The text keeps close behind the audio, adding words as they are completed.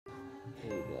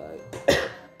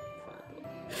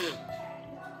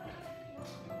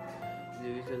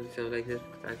doesn't sound like this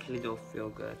because I actually don't feel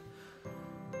good.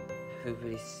 I feel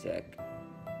pretty sick.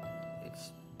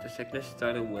 The sickness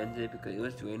started Wednesday because it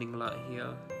was raining a lot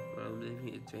here. Where I'm living,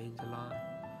 it rains a lot.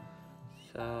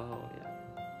 So yeah,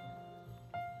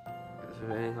 it was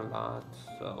raining a lot.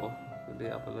 So we'll be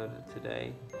uploaded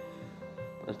today.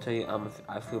 I'll tell you,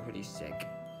 I feel pretty sick.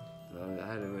 I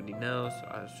had a runny nose,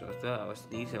 so I was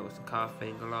sneezing, I was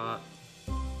coughing a lot.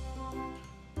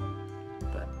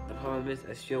 But the problem is,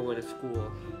 I still went to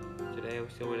school. Today I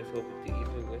still went to school, but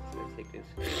even with the sickness,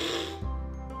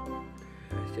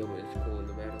 I still went to school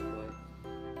no matter what.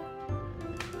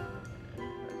 I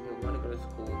didn't want to go to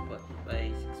school, but my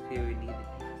 6th period needed me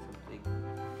for something.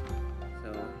 So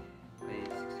my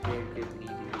 6th period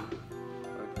needed me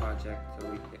for a project, so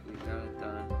we got it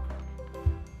done.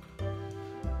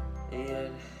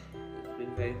 And it's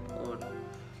been very important.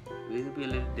 It will be a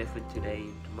little different today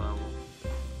and tomorrow.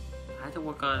 I have to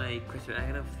work on I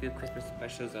got a few Christmas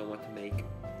specials I want to make.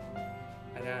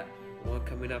 I got one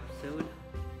coming up soon.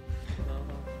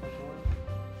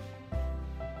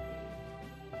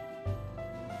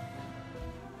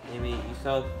 Maybe you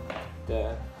saw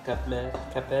the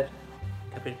Cuphead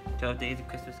 12 Days of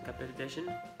Christmas Cuphead edition.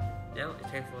 Now it's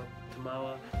time for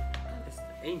tomorrow. It's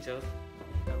the Angels.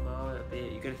 Tomorrow,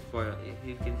 you're gonna spoil it. If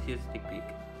you can see a sneak peek,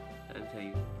 I'll tell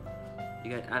you. You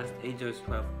got Alice Angels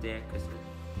 12th Day of Christmas.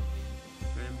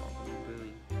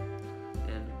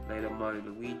 And later Mario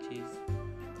Luigi's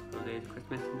 12 Days of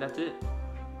Christmas, and that's it.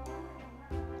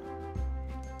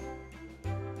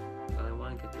 I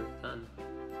want to get those done.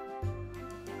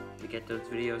 To get those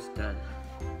videos done.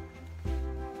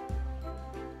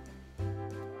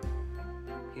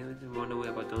 If you wonder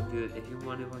about don't do it, if you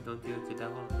wonder about don't do it to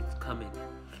devil, it's coming.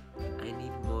 I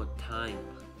need more time.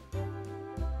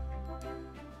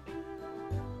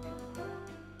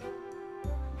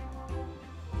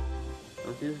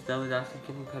 Don't do this devil is actually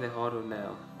getting kind of harder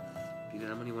now because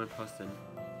I'm only one person.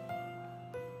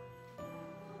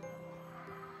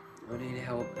 I need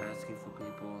help asking for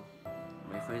people.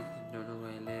 My friends don't know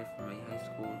where I live. My high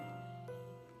school.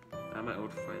 And my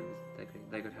old friends.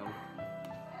 They could help.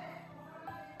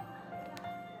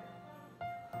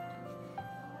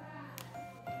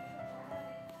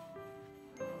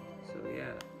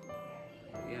 Yeah,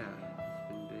 it's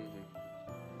been busy.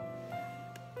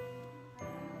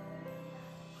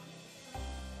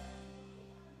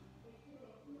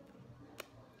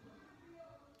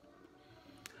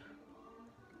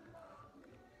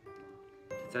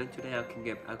 Starting today,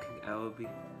 I will be.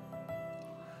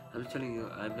 I'm telling you,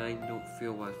 I don't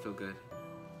feel well so good.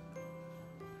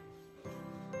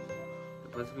 There's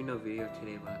supposed to be no video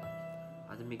today, but I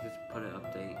have to make this put an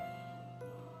update.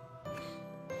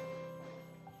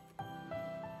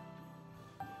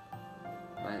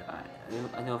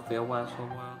 I don't feel well so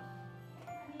well.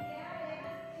 I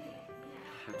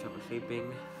have trouble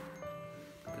sleeping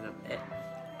because I'm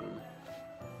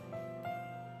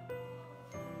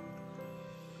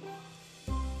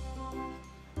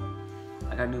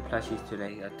I got new plushies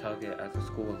today at Target at the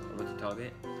school. I went to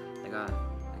Target. I got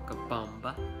like a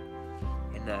Bomba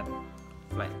in the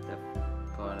flight, the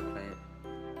Florida plant.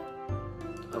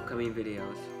 Upcoming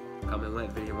videos. Comment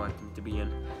what video you want them to be in.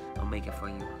 I'll make it for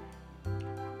you.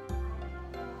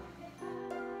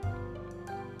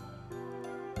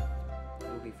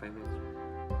 It'll be 5 minutes.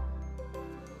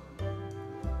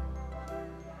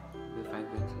 It'll be 5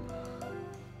 minutes.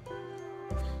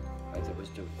 I thought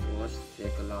it was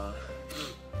sick a lot.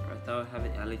 I thought I was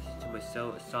having allergies to my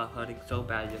soul. It started hurting so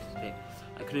bad yesterday.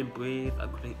 I couldn't breathe, I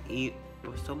couldn't eat. It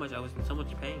was so much, I was in so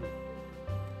much pain.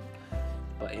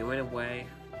 But it went away.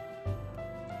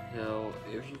 You know,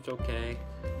 everything's okay.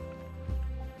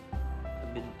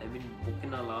 I've been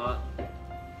working a lot.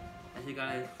 I think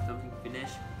I have something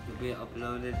finished. It'll be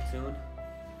uploaded soon.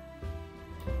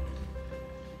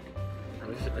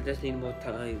 I just need more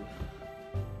time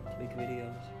to make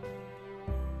videos.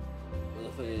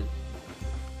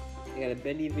 I got a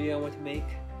Bendy video I want to make.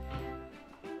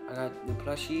 I got the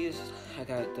plushies. I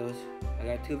got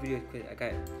 2 videos. I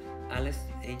got Alice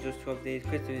Angels 12 Days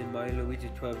Christmas and Mario Luigi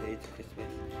 12 Days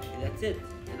Christmas. And that's it.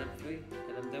 And I'm free.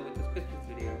 And I'm done with those Christmas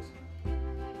videos.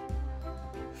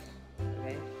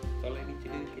 Okay? That's all I need to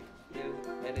do is get the videos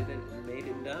edited and made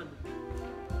and done.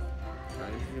 So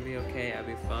everything will be okay. I'll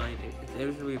be fine.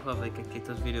 Everything will be public. I get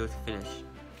those videos finished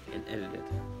and edited.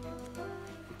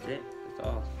 That's it. That's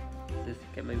all. Just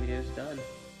get my videos done.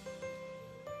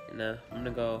 And I'm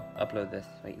gonna go upload this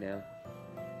right now.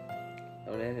 I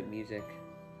wanna edit music.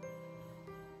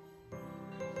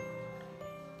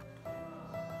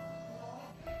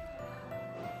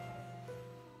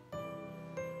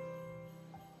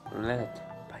 Let it.